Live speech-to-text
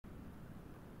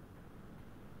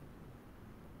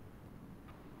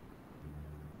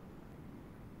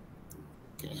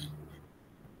Okay.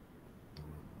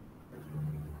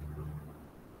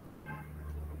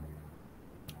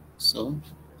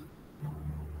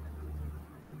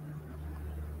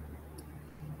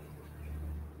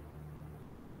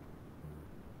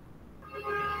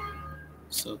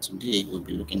 So today we'll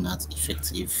be looking at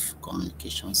effective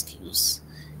communication skills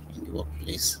in the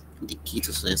workplace, the key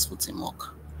to successful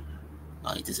teamwork.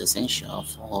 It is essential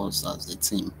for us as a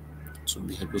team to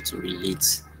be able to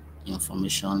relate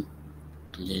information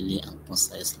clearly and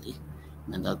concisely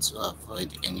in order to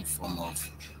avoid any form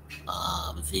of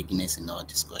vagueness in our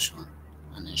discussion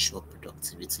and ensure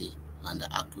productivity and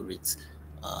accurate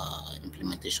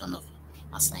implementation of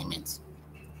assignments.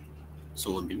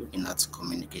 So we'll be looking at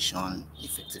communication,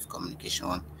 effective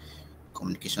communication,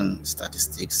 communication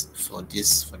statistics for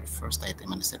this, for the first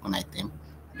item. And the second item,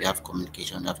 we have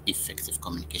communication, we have effective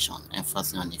communication,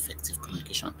 emphasis on effective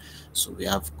communication. So we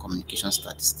have communication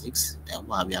statistics, that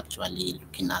why we actually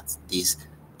looking at this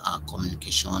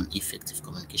communication, effective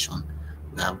communication.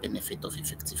 We have benefit of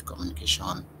effective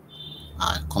communication,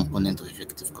 component of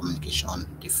effective communication,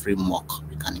 the framework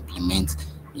we can implement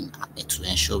in to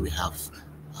ensure we have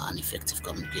an effective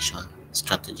communication,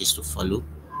 strategies to follow.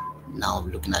 Now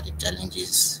looking at the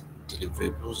challenges,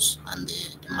 deliverables, and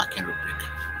the marking rubric.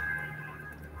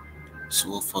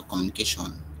 So for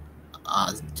communication,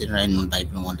 as generally known by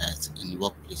everyone that in the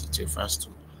workplace, it refers to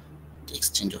the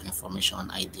exchange of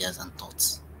information, ideas, and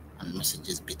thoughts and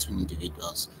messages between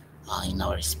individuals in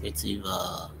our respective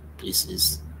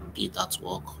places, be it at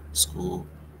work, school,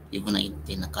 even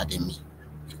in academy.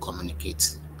 We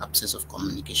communicate. Absence of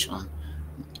communication,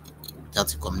 without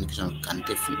the communication,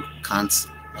 we can't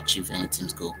achieve any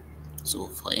team's goal. So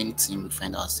for any team we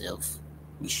find ourselves,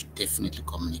 we should definitely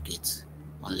communicate.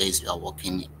 Unless you are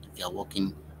working, if you are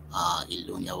working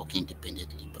alone, you are working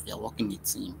independently. But if you are working in a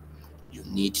team, you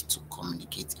need to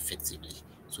communicate effectively.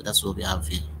 So that's what we have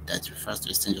here. That refers to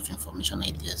exchange of information,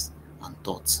 ideas, and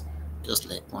thoughts. Just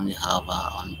like when we have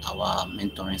on our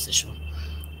mentoring session,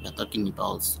 we are talking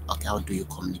about, okay, how do you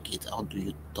communicate? How do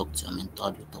you talk to your mentor?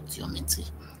 How do you talk to your mentee?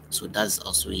 So that's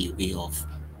also a way of,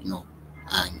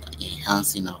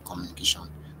 enhancing our communication.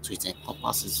 So it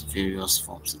encompasses various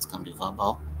forms. It can be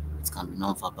verbal, it can be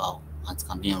non-verbal, and it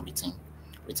can be in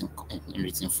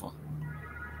written form.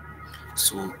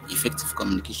 So effective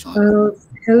communication Hello,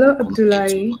 compared to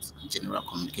Abdullahi. what general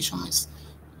communication means,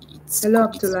 Hello,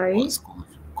 it Abdullahi. was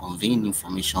conveying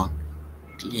information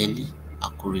clearly,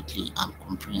 accurately, and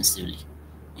comprehensively,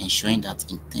 ensuring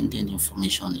that intended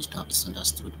information is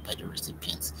understood by the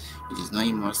recipient. It is not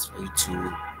a must for you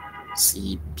to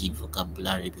see big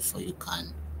vocabulary before you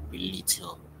can relate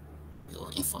your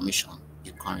information.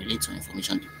 You can relate your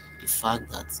information. The fact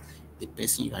that the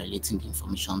person you are relating the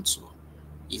information to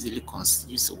easily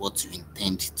conceives what you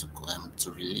intend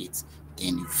to relate,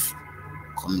 then you've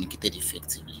communicated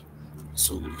effectively.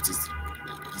 So it is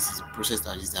a process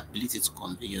that is the ability to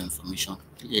convey your information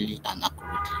clearly and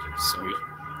accurately.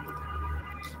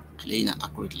 Clearly and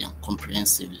accurately and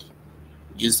comprehensively.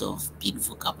 Use of big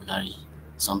vocabulary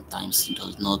sometimes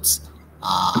does not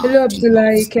Hello,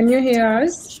 Abdullahi. denote Can you hear effective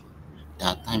us? communication. There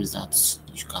are times that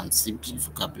you can see big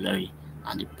vocabulary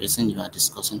and the person you are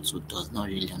discussing to does not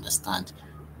really understand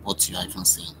what you are even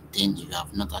saying. Then you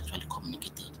have not actually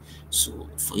communicated. So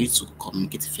for you to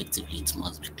communicate effectively, it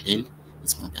must be clear,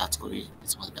 it must be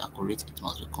accurate, it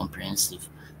must be comprehensive,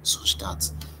 such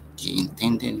that the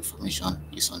intended information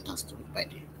is understood by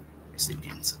the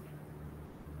recipient.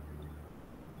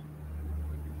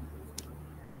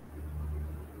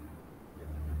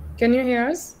 Can you hear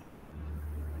us?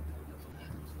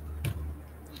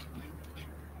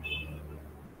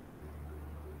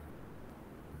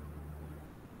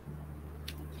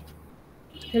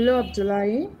 Hello,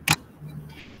 Abdullahi.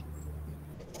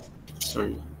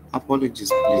 Sorry,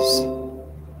 apologies, please.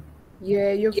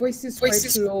 Yeah, your voice is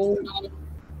quite low.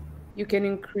 You can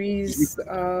increase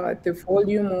the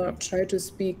volume or try to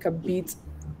speak a bit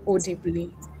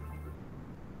audibly.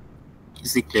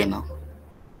 Is it clear now?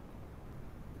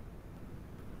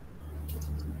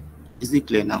 Is it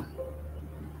clear now?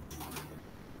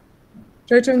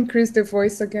 Try to increase the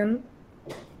voice again.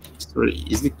 Sorry,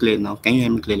 is it clear now? Can you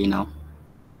hear me clearly now?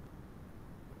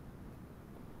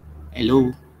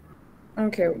 Hello?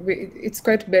 Okay, it's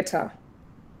quite better.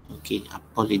 Okay,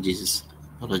 apologies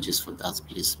for that,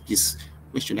 please. Please,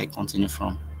 where should I continue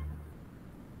from?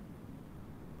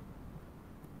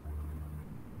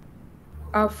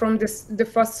 From the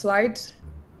first slide.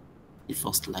 The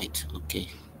first slide, okay.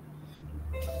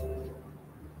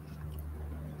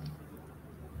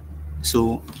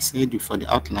 So I said for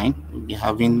the outline, we'll be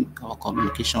having our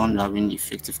communication, having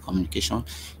effective communication.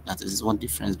 That is what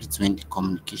difference between the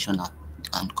communication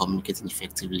and communicating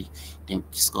effectively. Then we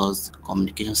discussed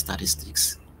communication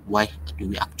statistics. Why do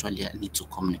we actually need to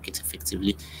communicate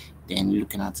effectively? Then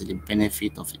looking at the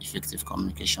benefit of effective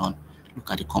communication, look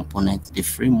at the component, the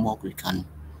framework we can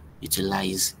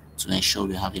utilize to ensure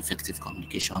we have effective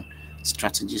communication,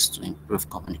 strategies to improve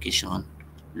communication,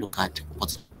 look at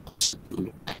what to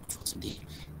look like for today,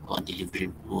 our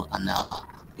deliverable, and our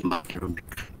rubric.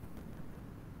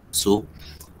 So,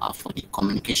 for the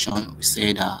communication, we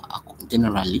said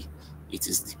generally it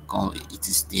is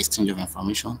the exchange of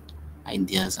information,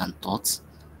 ideas, and thoughts,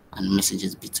 and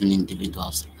messages between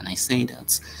individuals. And I say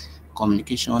that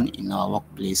communication in our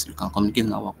workplace, we can communicate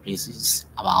in our workplaces,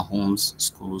 our homes,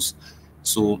 schools.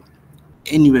 So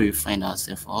anywhere we find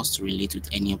ourselves, for us to relate with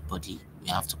anybody, we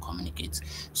have to communicate.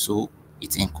 So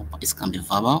it can be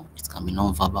verbal, it can be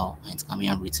non-verbal, and it can be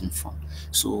in written form.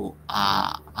 So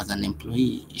as an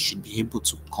employee, you should be able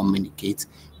to communicate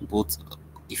both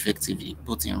effectively,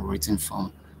 both in written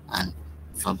form and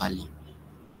verbally.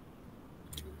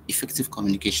 Effective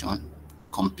communication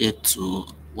compared to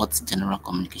what general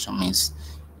communication means,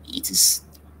 it is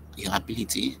your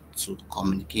ability to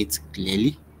communicate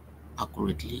clearly,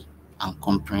 accurately, and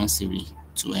comprehensively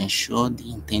to ensure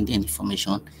the intended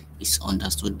information is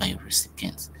understood by your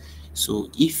recipient. So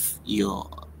if your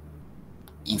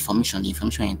the information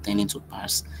you're intending to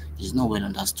pass is not well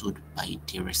understood by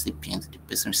the recipient, the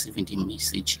person receiving the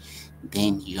message,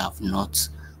 then you have not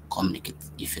communicated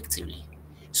effectively.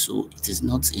 So it is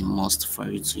not a must for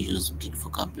you to use big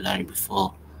vocabulary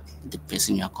before the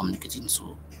person you are communicating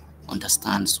to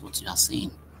understands what you are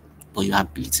saying. But your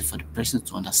ability for the person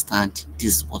to understand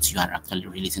this is what you are actually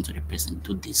relating to the person,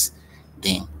 do this,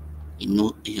 then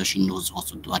he or she knows what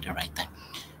to do at the right time.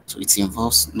 So it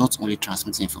involves not only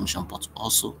transmitting information but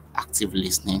also active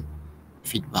listening,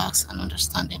 feedbacks, and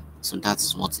understanding. So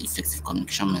that's what effective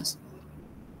communication means.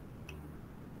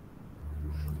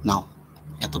 Now,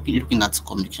 we are looking at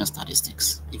communication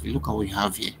statistics. If you look at what we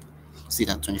have here, see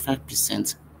that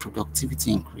 25%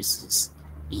 productivity increases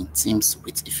in teams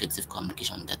with effective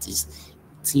communication. That is,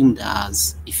 team that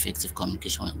has effective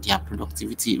communication, their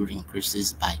productivity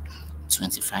increases by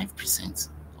 25%.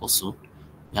 Also,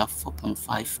 we have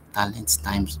 4.5 talent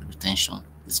times retention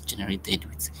is generated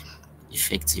with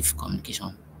effective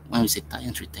communication. When we say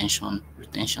talent retention,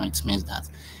 it means that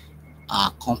there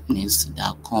are companies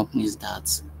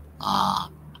that uh,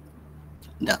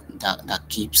 that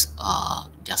keeps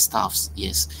their staffs.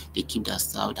 Yes, they keep their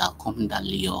staff. There are companies that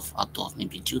lay off out of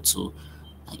maybe due to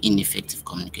ineffective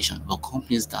communication, but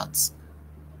companies that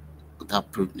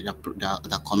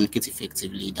communicate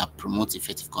effectively, that promote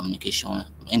effective communication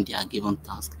when they are given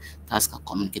tasks are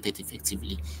communicated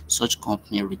effectively. Such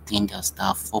company retain their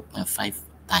staff 4.5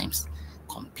 times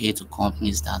compared to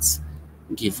companies that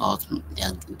give out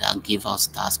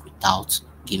tasks without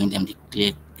giving them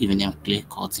clear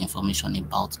cut information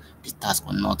about the task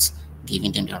or not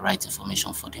giving them the right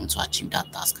information for them to achieve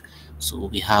that task. So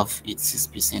we have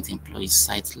 86% employees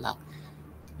cite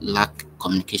lack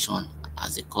communication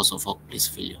as a cause of workplace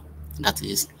failure. That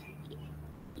is,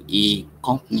 a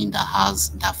company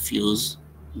that fails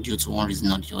due to one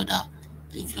reason or the other.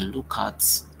 If you look at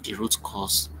the root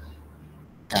cause,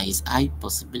 there is high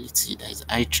possibility, there is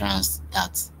high chance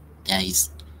that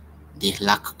they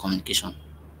lack communication.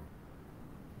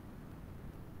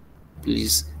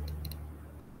 Please,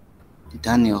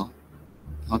 Daniel,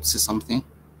 you want to say something?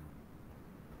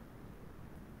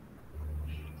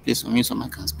 Please unmute so I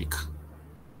can speak.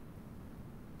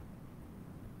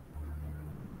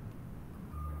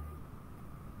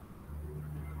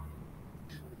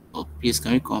 Oh, please,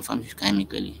 can you confirm if you can hear me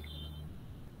clearly?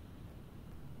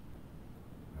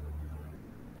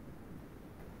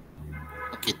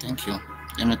 Okay, thank you.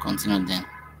 Let me continue then.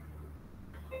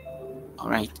 All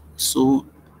right. So,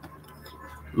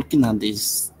 looking at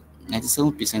this,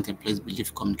 97% employees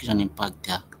believe communication impact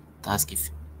their task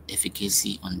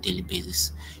efficacy on daily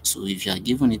basis. So, if you are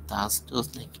given a task,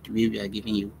 just like the way we are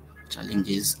giving you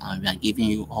challenges and we are giving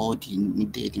you all the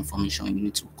needed information you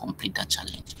need to complete that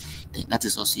challenge, then that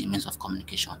is also a means of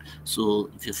communication. So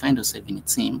if you find yourself in a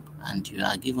team and you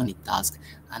are given a task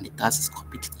and the task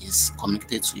is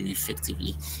communicated to you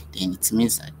effectively, then it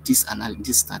means that this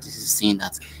status is saying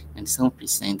that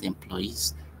 97%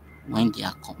 employees, when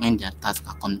their tasks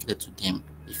are communicated to them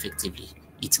effectively,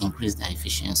 it increases their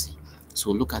efficiency.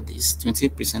 So look at this: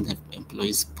 28% of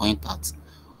employees point out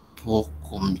poor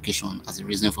communication as a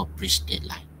reason for breach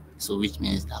deadline. So which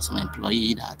means that some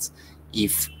employee that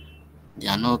if they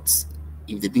are not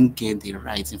if they didn't get the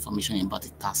right information about the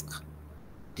task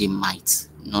they might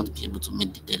not be able to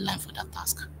meet the deadline for that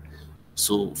task.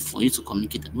 So for you to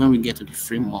communicate, when we get to the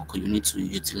framework you need to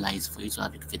utilize for you to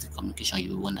have effective communication,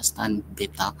 you will understand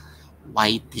better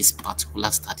why this particular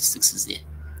statistics is there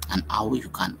and how you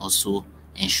can also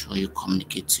ensure you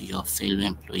communicate to your fellow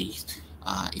employees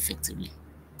effectively.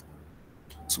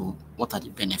 So what are the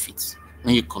benefits?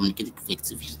 When you communicate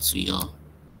effectively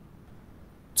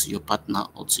to your partner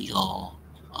or to your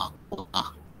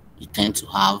coworker, you tend to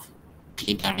have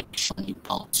clear direction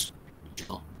about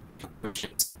your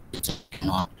project.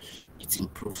 It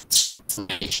improves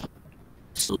communication.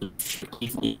 So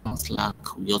if we on Slack,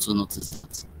 we also notice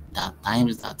that there are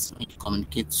times that when you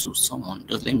communicate to someone,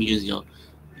 just let me use your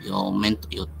mentor,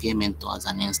 your peer mentor as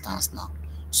an instance now.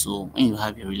 So when you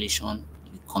have a relation,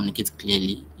 you communicate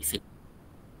clearly. If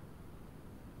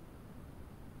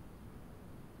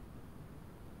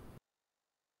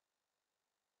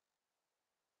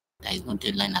there is no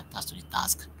deadline attached to the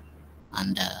task,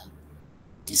 and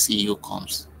the CEO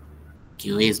comes,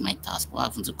 okay, where is my task? What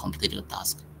happened to complete your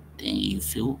task? Then you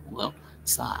feel, well,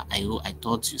 sir, I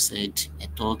thought you said, I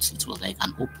thought it was like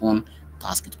an open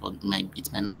task. It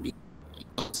might not be.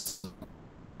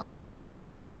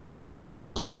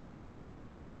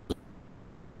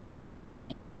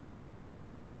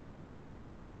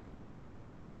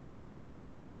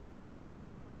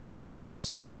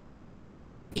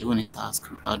 Even a task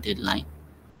without deadline,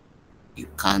 you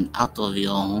can, out of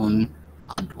your own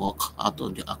hard work, out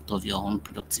of your own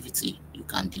productivity, you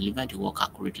can deliver the work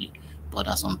accurately. But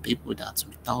there are some people that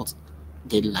without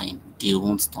deadline, they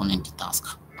won't turn in the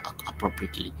task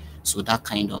appropriately. So that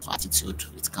kind of attitude,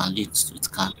 it can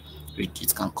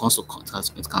cause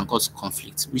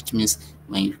conflict, which means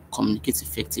when you communicate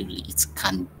effectively, it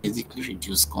can basically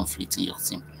reduce conflict in your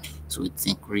team. So it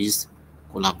increases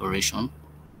collaboration.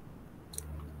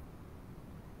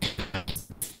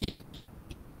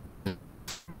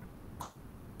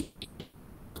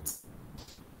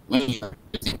 When you are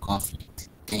in conflict,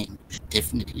 then you should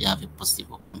definitely have a positive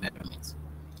work environment.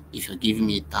 If you're giving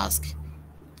me a task,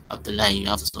 after that you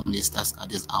have to submit this task at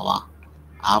this hour,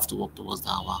 I have to work towards the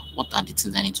hour. What are the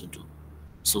things I need to do?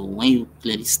 So when you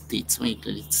clearly state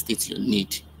your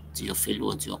need to your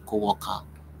fellow, to your coworker,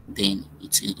 then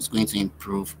it's going to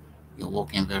improve your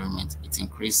work environment. It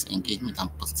increases engagement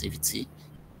and positivity,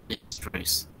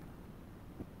 stress.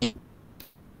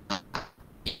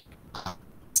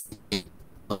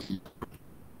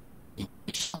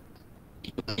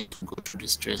 You don't need to go through the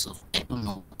stress of I don't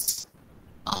know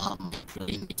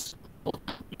what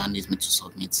plan needs me to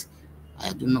submit.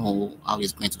 I don't know how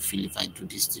it's going to feel if I do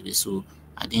this today. So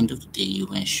at the end of the day, you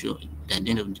ensure that at the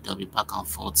end of the day, there'll be back and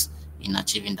forth in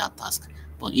achieving that task.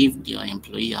 But if your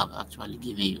employee have actually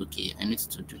given you, okay, I need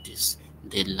to do this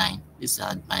deadline, these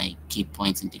are my key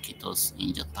point indicators in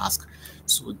your task.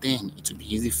 So then it will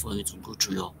be easy for you to go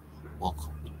through your work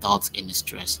without any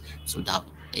stress. So that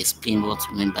explain what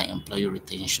we mean by employee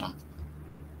retention.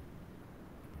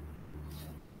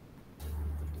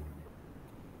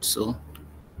 So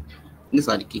these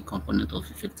are the key components of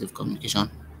effective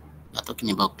communication. We are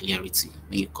talking about clarity.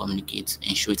 When you communicate,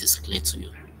 ensure it is clear to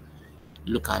you.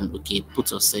 Look at, okay,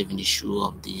 put yourself in the shoe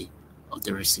of the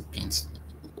recipient.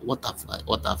 What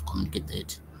I've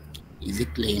communicated, is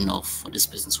it clear enough for this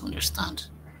person to understand?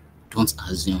 Don't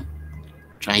assume.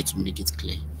 Try to make it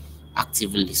clear.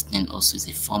 Active listening also is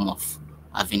a form of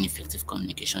having effective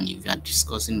communication. If you are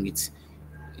discussing with,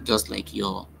 just like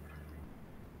your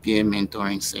peer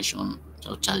mentoring session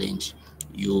or challenge,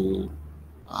 you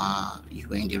you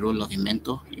are in the role of a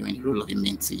mentor, you're in the role of a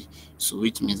mentee. So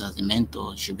which means as a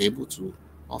mentor, you should be able to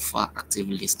offer active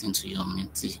listening to your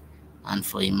mentee. And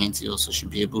for a mentee also should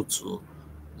be able to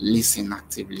listen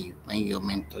actively when your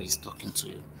mentor is talking to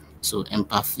you. So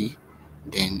empathy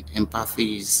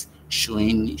is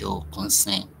showing your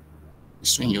concern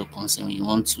when you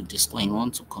want to discuss, when you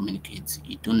want to communicate.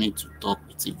 You don't need to talk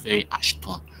with a very harsh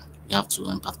tone. You have to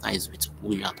empathize with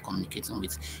who you are communicating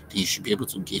with. Then you should be able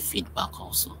to give feedback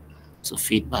also. So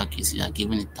feedback is, you are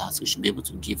given a task, you should be able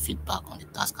to give feedback on the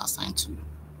task assigned to you.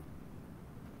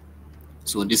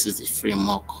 So this is the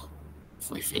framework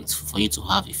for you to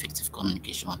have effective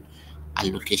communication.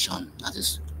 Allocation, that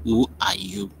is, who are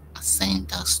you assigned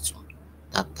task to.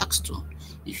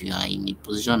 If you are in a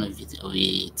position of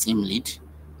a team lead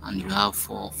and you have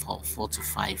four to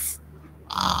five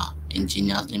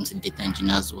engineers, let me say data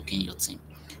engineers working in your team,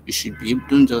 you should be able,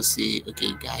 don't just say,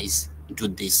 okay guys, do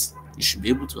this. You should be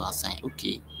able to assign,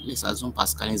 okay, let's assume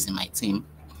Pascaline is in my team.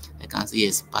 I can say,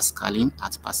 yes, Pascaline,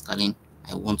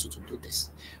 I want you to do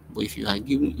this. But if you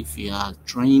are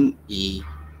throwing a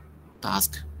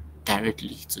task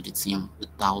directly to the team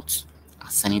without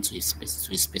assign it to a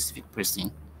specific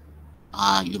person,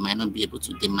 you might not be able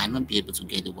to. They might not be able to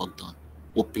get the work done,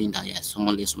 hoping that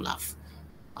someone else will have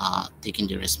taken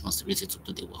the responsibility to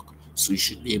do the work. So you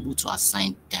should be able to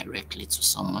assign directly to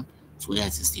someone. So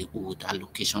that is the who, the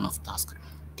allocation of task.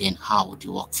 Then how the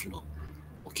workflow.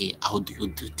 Okay, how do you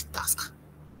do the task?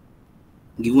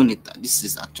 Given it, this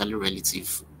is actually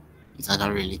relative. It's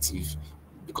actually relative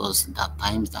because there are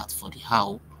times that for the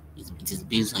how, it is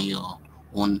based on your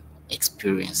own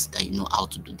experience that you know how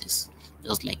to do this.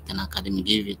 Just like an academy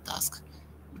gave you a task,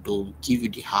 they'll give you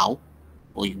the how,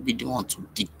 or you be the one to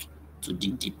dig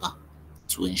deeper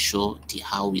to ensure the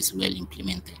how is well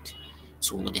implemented.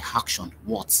 So the action,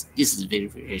 what? This is very,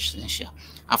 very essential.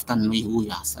 After knowing who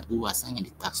you are assigning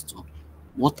the task to,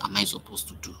 what am I supposed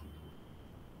to do?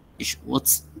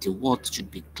 What the word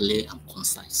should be clear and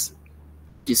concise.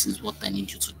 This is what I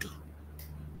need you to do.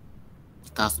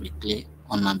 It has to be clear,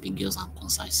 unambiguous, and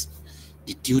concise.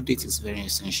 The due date is very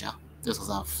essential. Just as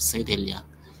I've said earlier,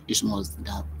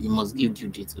 you must give due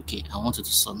date. Okay, I want you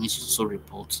to submit your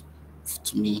report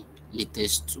to me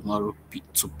latest tomorrow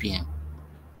 2 p.m.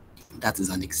 That is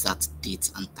an exact date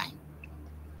and time.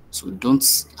 So don't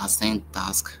assign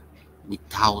task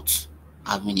without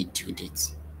having a due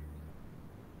date.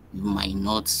 You might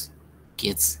not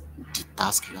get the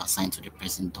task you assigned to the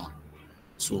person done.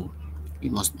 So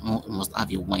you must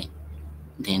have a when.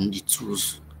 Then the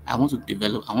tools. I want you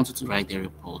to write the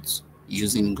reports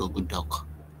using Google Doc.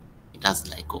 That's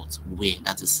like what where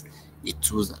that is the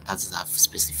tools that is have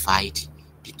specified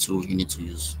the tool you need to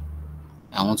use.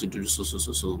 I want to do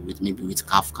so with maybe with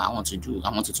Kafka. I want you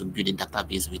to build a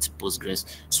database with Postgres.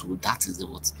 So that is the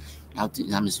what. That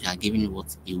means you are giving it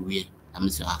what a way. That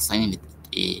means you are assigning it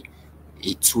a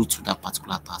tool to that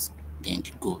particular task. Then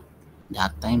the goal. There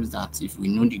are times that if we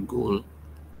know the goal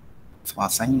for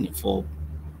assigning it for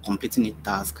completing a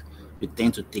task, we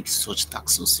tend to take such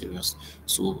tasks so serious.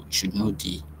 So you should know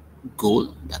the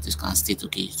goal that you can state,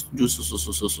 okay, do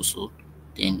so.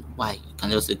 Then why? You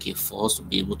can just say, okay, for us to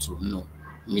be able to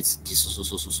meet this so,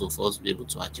 for us to be able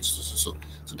to achieve so.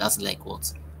 So that's like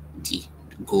what the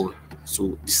goal.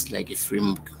 So this is like a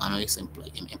framework you can always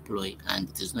employ, and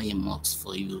it is not a must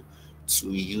for you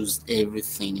to use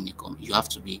everything in a company. You have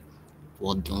to be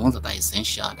what the ones that are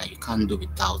essential that you can't do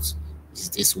without is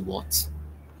this what,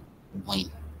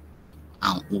 when,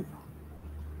 and who.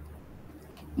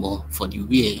 But for the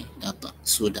way that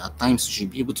so there are times you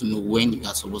should be able to know when you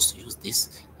are supposed to use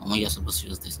this and when you are supposed to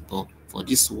use this. But for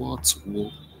this what, who,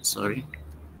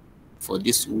 for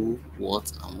this who,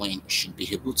 what, and when, you should be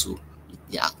able to.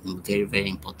 They are very, very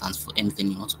important for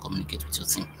anything you want to communicate with your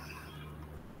team.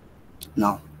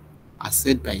 Now, as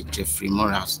said by Jeffrey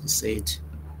Morales, he said,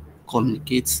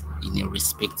 communicate in a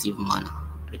respectful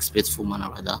manner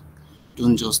rather.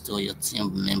 Don't just tell your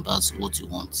team members what you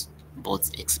want,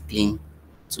 but explain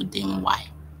to them why.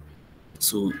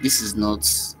 So this is not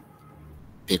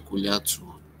peculiar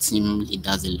to team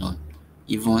leaders alone.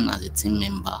 Even as a team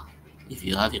member, if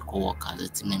you have a coworker as a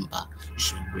team member, you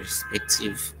should be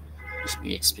respectful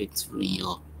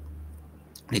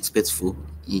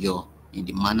in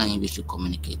the manner in which you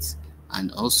communicate.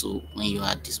 And also when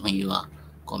you are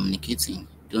communicating,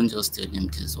 don't just tell them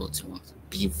this is what you want.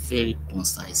 Be very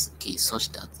concise, okay,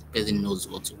 such that the person knows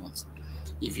what you want.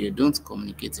 If you don't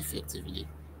communicate effectively,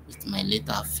 it might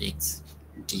later affect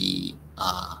the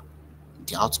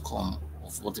outcome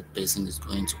of what the person is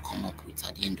going to come up with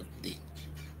at the end of the day.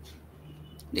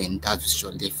 Then that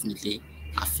should definitely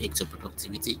affect your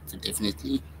productivity, to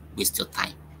definitely waste your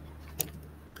time.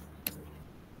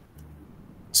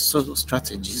 So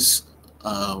strategies,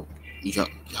 you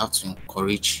have to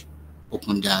encourage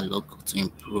open dialogue to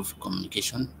improve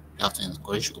communication. You have to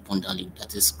encourage open dialogue,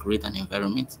 that is, create an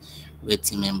environment where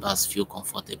team members feel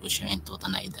comfortable sharing thoughts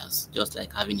and ideas, just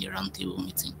like having a roundtable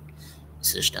meeting.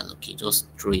 Such that, okay, just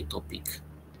throw a topic,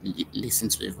 listen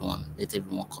to everyone, let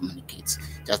everyone communicate,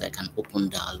 just like an open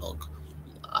dialogue.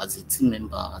 As a team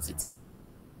member,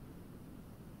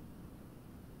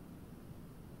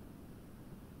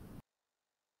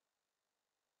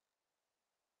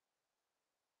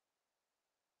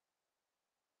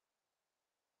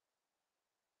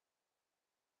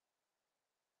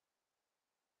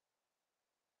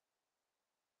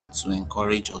 to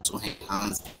encourage or to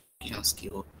enhance your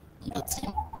skill in your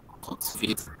team,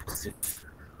 cultivate positive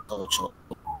culture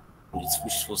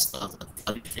which fosters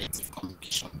effective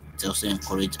communication. It also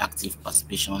encourage active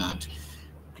participation and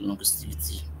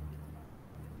inclusivity.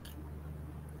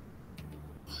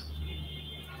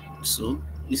 So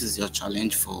this is your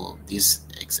challenge for this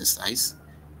exercise.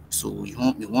 So we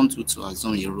want you to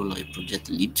assume a role of a project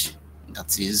lead.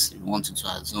 That is, we want you to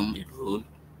assume a role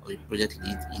or a project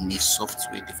lead in a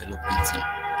software development team.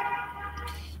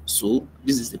 So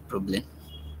this is the problem.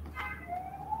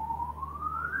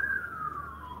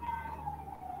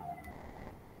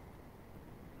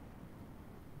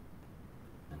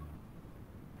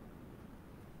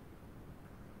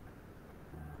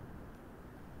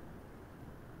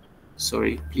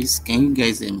 Sorry, please, can you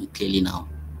guys hear me clearly now?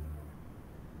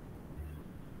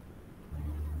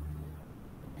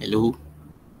 Hello?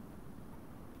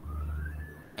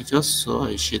 I just saw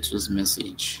a Sheto's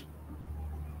message.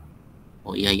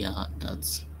 Oh, yeah,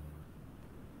 that's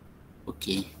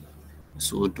okay.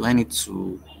 So do I need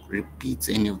to repeat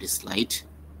any of the slide?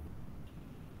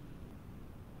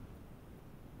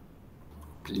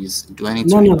 Please, do I need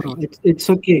to No, repeat? it's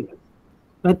okay.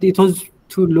 But it was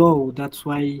too low. That's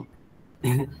why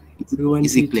we want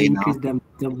Is you it to clear now? increase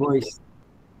the voice.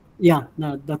 Yeah,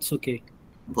 no, that's okay.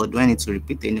 But do I need to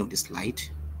repeat any of the slide?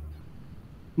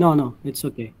 No, it's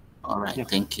okay. All right, Yeah.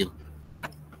 thank you.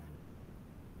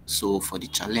 So for the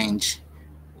challenge,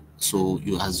 so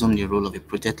you assume the role of a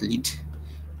project lead,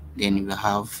 then you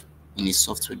have in a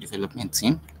software development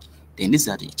team. Then these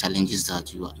are the challenges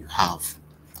that you have.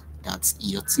 That in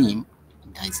your team,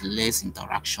 there is less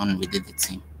interaction within the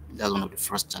team. That's one of the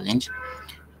first challenge.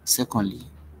 Secondly,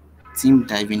 team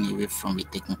diving away from the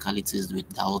technicalities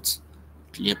without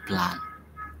clear plan.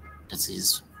 That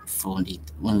is from the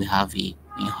when you have a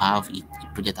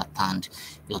project at hand,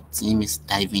 your team is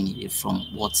diving away from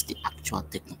what the actual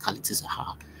technicalities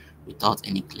are without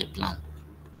any clear plan.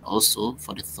 Also,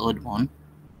 for the third one,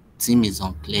 team is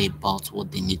unclear about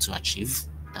what they need to achieve.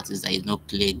 That is, there is no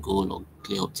clear goal or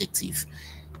clear objective.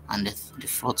 And the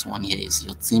fourth one here is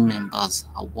your team members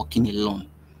are working alone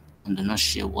and do not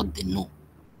share what they know.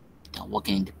 They are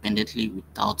working independently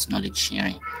without knowledge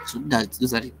sharing. So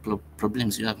those are the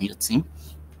problems you have in your team.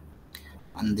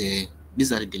 And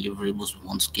these are the deliverables we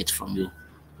want to get from you.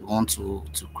 We want to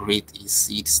create a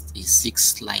six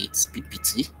slides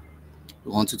PPT.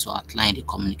 We want you to outline the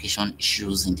communication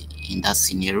issues in that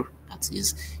scenario. That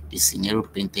is the scenario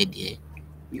painted there.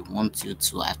 We want you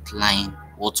to outline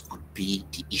what could be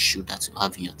the issue that you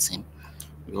have in your team.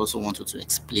 We also want you to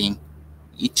explain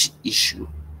each issue,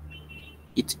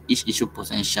 each issue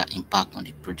potential impact on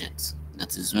the project.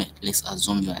 That is when let's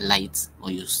assume you highlight or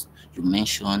you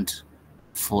mentioned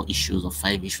 4 issues or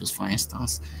 5 issues, for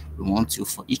instance. We want you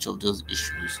for each of those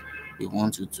issues, we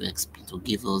want you to explain to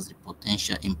give us the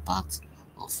potential impact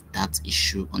of that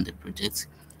issue on the project,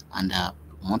 and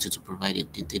we want you to provide a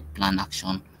detailed plan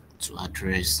action to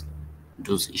address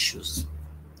those issues.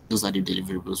 Those are the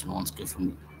deliverables we want to get from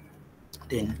you.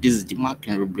 Then this is the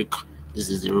marking rubric. This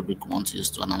is the rubric we want to use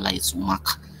to analyze,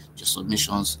 mark your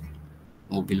submissions.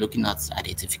 We'll be looking at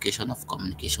identification of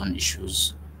communication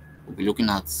issues. We'll be looking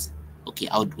at, okay,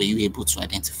 how were you able to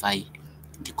identify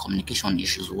the communication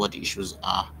issues, what the issues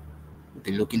are. We'll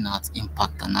be looking at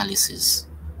impact analysis.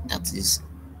 That is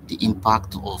the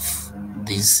impact of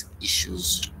these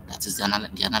issues. That is the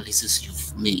analysis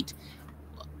you've made.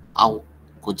 How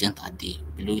cogent are they?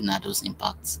 We'll be looking at those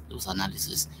impacts, those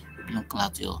analysis. We'll be looking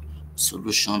at your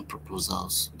solution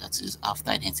proposals. That is,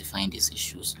 after identifying these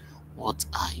issues, what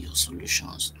are your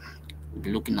solutions? We'll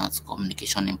be looking at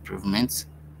communication improvements,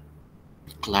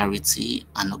 clarity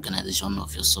and organization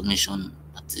of your submission.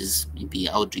 That is, maybe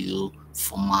how do you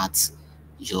format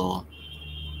your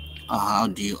how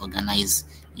do you organize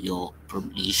the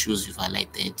issues you've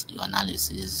highlighted, your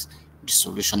analysis, the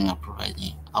solution you're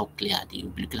providing, how clear are they? You'll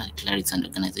be looking at clarity and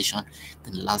organization.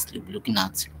 Then lastly, you'll be looking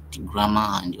at the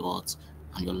grammar and your words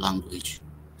and your language.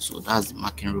 So that's the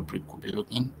marking rubric we'll be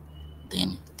looking.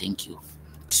 Then thank you.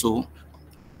 So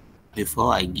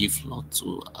before I give floor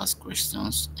to ask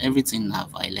questions, everything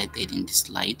I've highlighted in this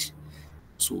slide,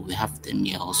 so we have them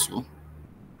here also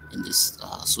in this.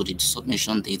 So the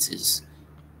submission date is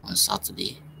on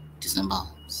Saturday, December.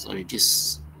 Sorry,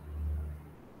 this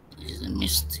is a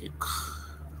mistake.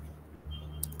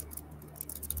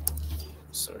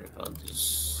 Sorry about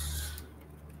this.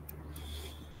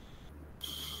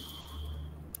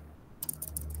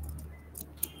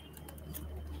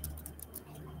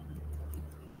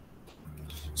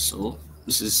 So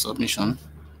this is submission.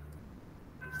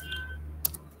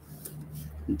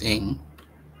 Then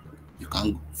you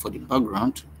can, for the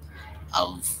background,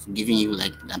 I've given you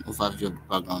like an overview of the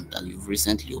background that you've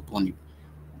recently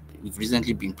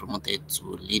been promoted to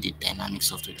lead a dynamic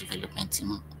software development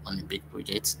team on a big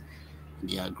project.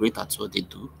 They are great at what they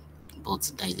do, but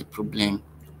there is a problem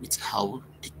with how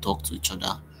they talk to each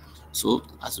other. So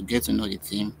as you get to know the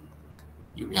team,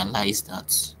 you realize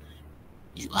that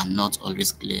you are not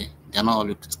always clear. They're not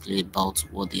always clear about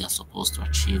what they are supposed to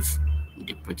achieve with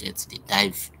the project. They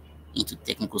dive into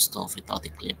technical stuff without a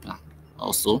clear plan.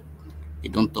 Also, they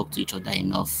don't talk to each other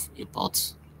enough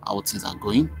about how things are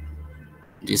going.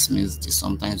 This means they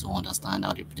sometimes don't understand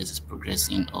how the project is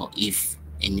progressing or if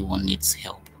anyone needs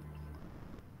help.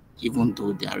 Even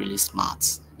though they are really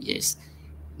smart, yes,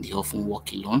 they often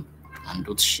work alone and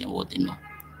don't share what they know.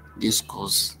 This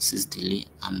causes delay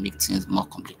and makes things more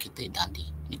complicated than they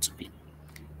need to be.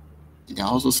 There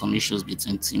are also some issues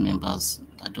between team members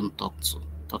that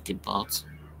talk about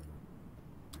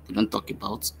they don't talk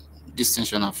about. This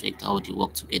tension affect how they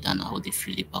work together and how they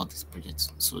feel about this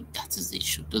project. So that is the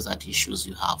issue. Those are the issues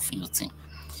you have in your team.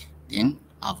 Then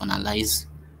I've analyzed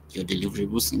your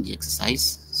deliverables in the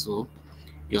exercise. So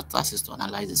your task is to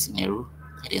analyze the scenario,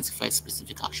 identify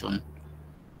specific action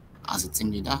as a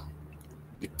team leader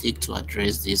you take to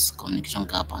address this communication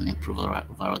gap and improve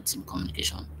overall team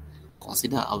communication.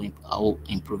 Consider how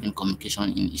improving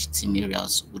communication in each team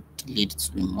areas would lead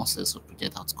to a more successful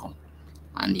project outcome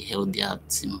and a healthier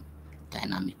team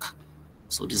dynamic.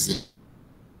 So this is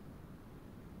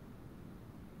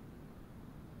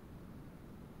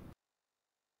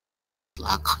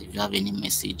Slack. If you have any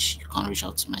message, you can reach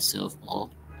out to myself or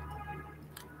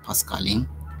Pascaline.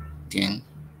 Then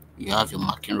you have your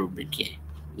marking rubric here,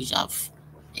 which I've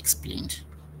explained.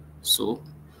 So,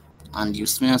 and the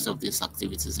usefulness of these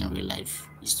activities in real life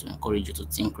is to encourage you to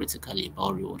think critically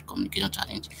about real-world communication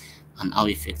challenge and how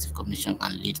effective communication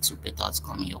can lead to better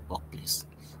outcome in your workplace.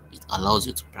 It allows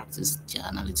you to practice the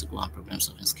analytical and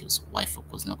problem-solving skills while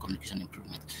focusing on communication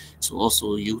improvement. So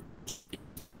also you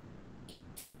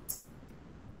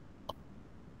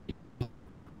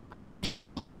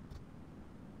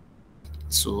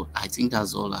So I think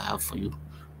that's all I have for you.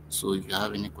 So if you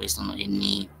have any question or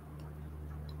any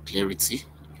clarity,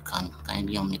 you can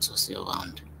kindly unmute yourself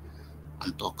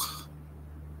and talk.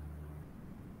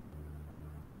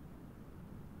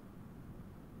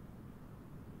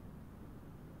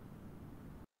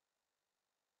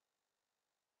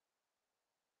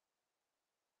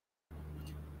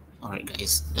 Alright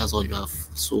guys, that's all you have.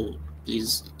 So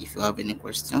please, if you have any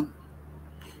question,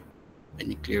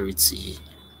 any clarity,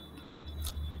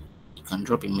 you can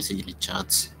drop a message in the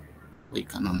chat or you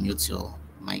can unmute your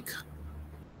mic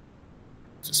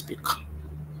to speak.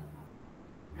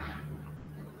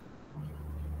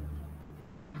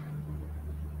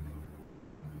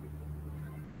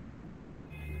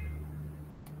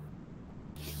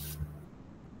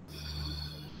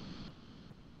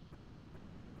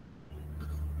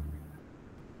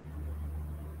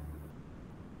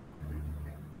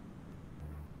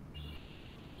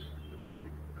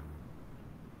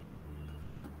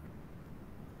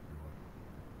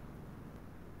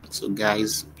 So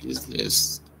guys, please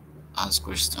let's ask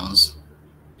questions.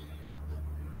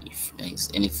 If there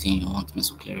is anything you want me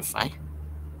to clarify.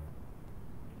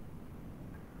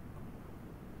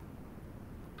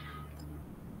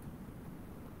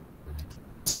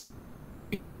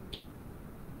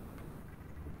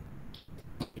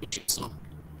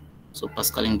 So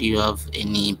Pascaline, do you have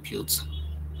any input?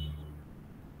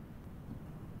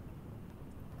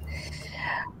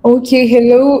 Okay,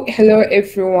 hello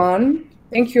everyone.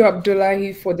 Thank you,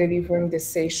 Abdullahi, for delivering the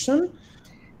session.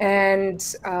 And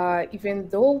even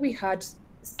though we had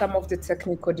some of the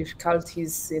technical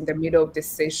difficulties in the middle of the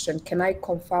session, can I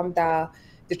confirm that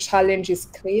the challenge is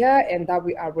clear and that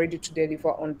we are ready to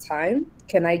deliver on time?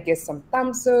 Can I get some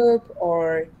thumbs up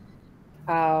or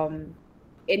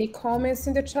any comments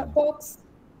in the chat box?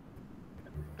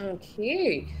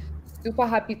 Okay, super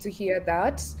happy to hear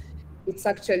that. It's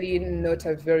actually not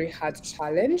a very hard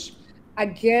challenge.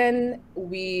 Again,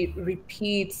 we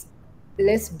repeat,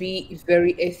 let's be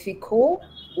very ethical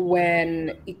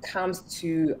when it comes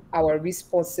to our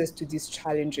responses to these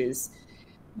challenges.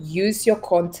 Use your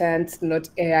content, not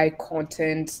AI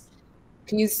content.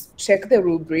 Please check the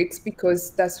rubrics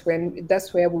because that's where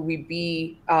we will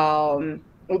be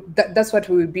that's what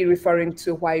we will be referring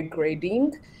to while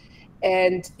grading,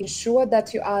 and ensure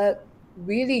that you are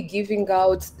really giving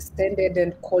out standard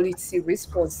and quality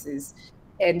responses.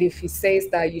 And if he says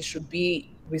that you should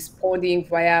be responding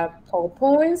via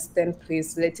PowerPoints, then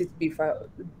please let it be via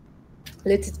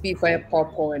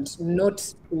PowerPoint,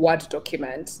 not Word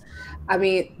documents. I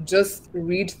mean, just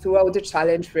read throughout the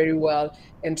challenge very well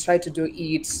and try to do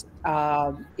it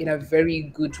in a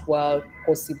very good, well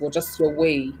possible, just your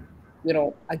way,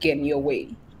 again, your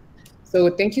way.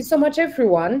 So thank you so much,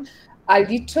 everyone. A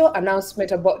little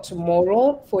announcement about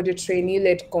tomorrow for the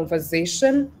trainee-led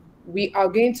conversation. We are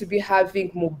going to be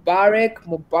having Mubarak.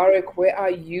 Mubarak, where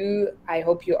are you? I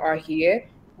hope you are here.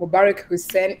 Mubarak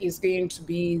Hussein is going to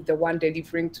be the one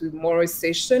delivering tomorrow's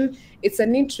session. It's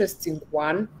an interesting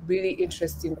one, really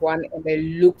interesting one, and I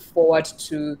look forward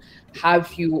to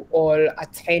have you all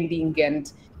attending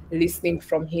and listening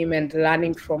from him and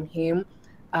learning from him,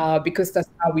 because that's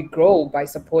how we grow, by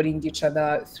supporting each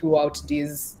other throughout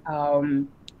these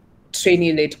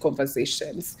trainee-led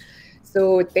conversations.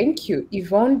 So thank you.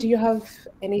 Yvonne, do you have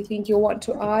anything you want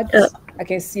to add? I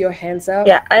can see your hands up.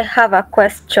 Yeah, I have a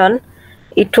question.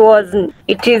 It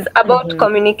is about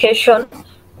communication,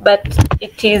 but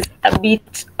it is a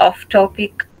bit off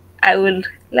topic. I would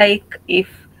like if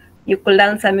you could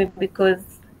answer me, because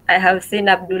I have seen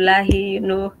Abdullahi,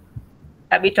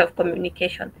 a bit of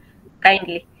communication,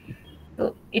 kindly.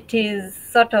 So it is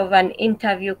sort of an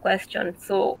interview question.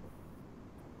 So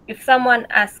if someone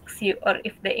asks you, or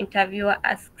if the interviewer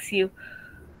asks you,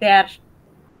 there are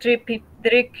three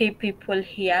key people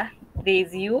here. There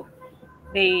is you,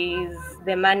 there is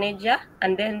the manager,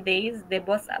 and then there is the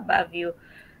boss above you.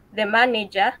 The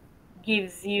manager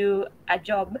gives you a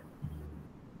job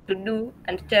to do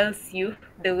and tells you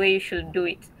the way you should do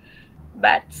it.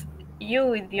 But you,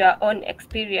 with your own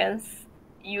experience,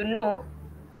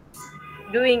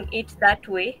 doing it that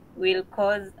way will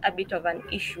cause a bit of an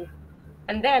issue.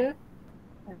 And then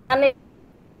after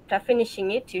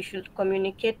finishing it, you should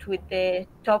communicate with the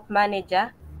top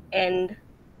manager and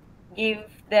give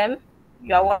them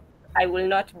your work. I will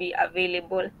not be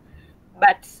available.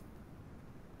 But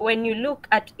when you look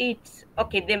at it,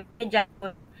 okay, the manager,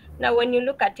 now when you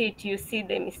look at it, you see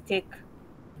the mistake,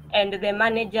 and the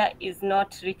manager is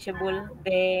not reachable.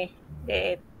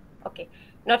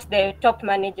 Not the top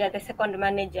manager, the second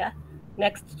manager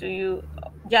next to you,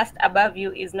 just above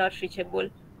you, is not reachable.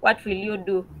 What will you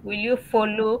do? Will you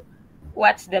follow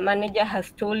what the manager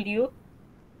has told you,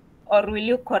 or will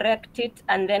you correct it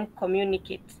and then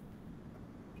communicate?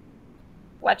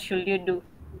 What should you do?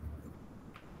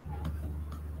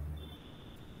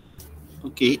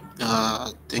 Okay,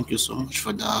 thank you so much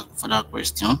for that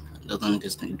question. Let me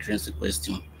just address the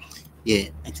question. Yeah,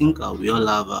 I think we all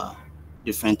have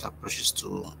different approaches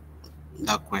to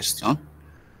that question,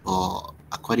 but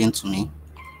according to me,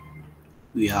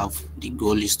 we have the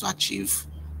goal is to achieve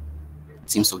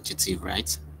team's objective,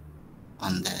 right?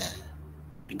 And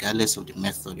regardless of the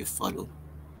method you follow,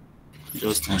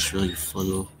 just ensure you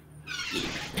follow the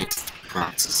best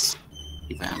practice,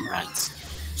 if I am right.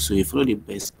 So you follow the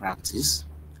best practice,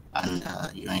 and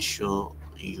you ensure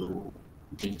you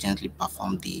diligently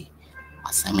perform the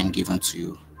assignment given to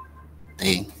you.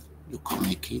 Then you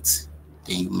communicate.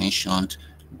 Then you mentioned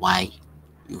why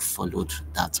you followed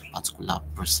that particular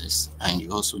process, and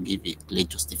you also give a clear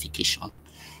justification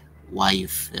why you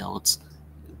felt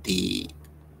the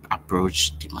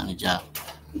approach the manager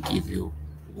give you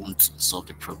won't solve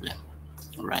the problem.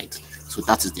 Right. So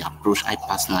that is the approach I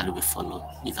personally will follow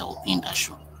if I will be in that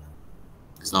show.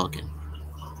 Is that okay?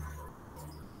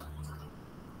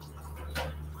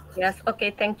 Yes,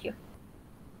 okay, thank you.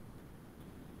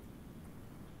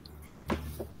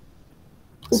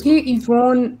 Okay,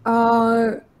 Yvonne,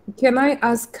 can I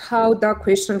ask how that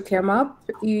question came up?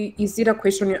 Is it a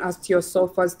question you asked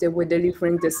yourself as they were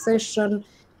delivering the session?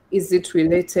 Is it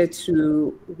related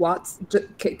to what?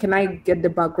 Can I get the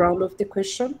background of the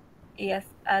question? Yes,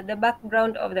 the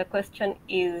background of the question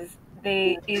is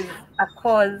there is a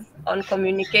course on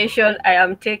communication I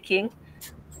am taking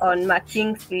on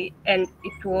McKinsey, and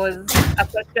it was a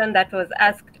question that was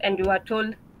asked and we were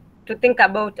told to think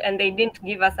about, and they didn't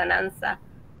give us an answer.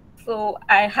 So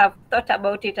I have thought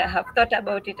about it, and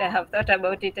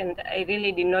I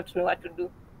really did not know what to do.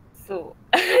 So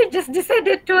I just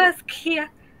decided to ask here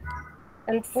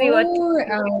and see what.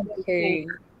 Okay.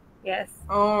 Yes.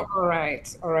 Oh, all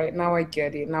right. Now I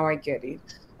get it.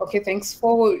 Okay, thanks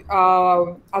for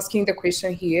asking the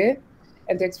question here,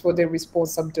 and thanks for the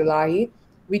response, Abdullahi.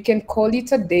 We can call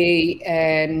it a day,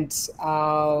 and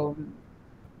for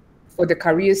the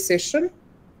career session.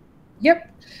 Yep,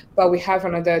 but we have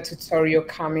another tutorial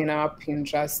coming up in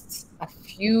just a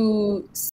few